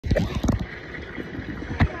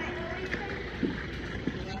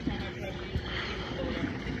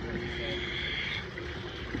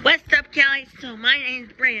What's up, Kelly? So my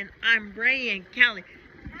name's Brian. I'm Bray and Kelly.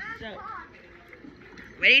 So,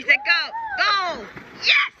 ready, set, go! Go!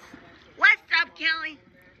 Yes! What's up, Kelly?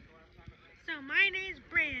 So my name's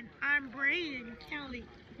Brian. I'm Bray and Kelly.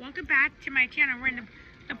 Welcome back to my channel. We're in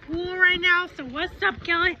the pool right now. So what's up,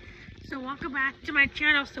 Kelly? So welcome back to my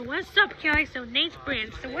channel. So what's up, Kelly? So name's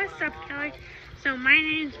Brian. So what's up, Kelly? So my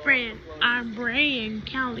name's Brian. I'm Bray and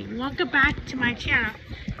Kelly. Welcome back to my channel.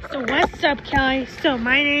 So what's up, Kelly? So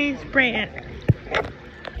my name's Brian.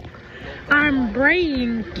 I'm Bray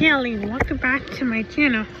and Kelly. Welcome back to my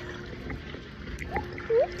channel.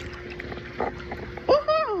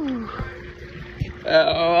 Woohoo!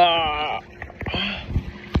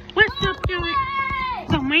 What's up, Kelly?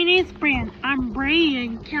 So my name's Brian. I'm Bray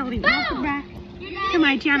and Kelly. Welcome back to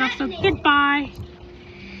my channel. So goodbye.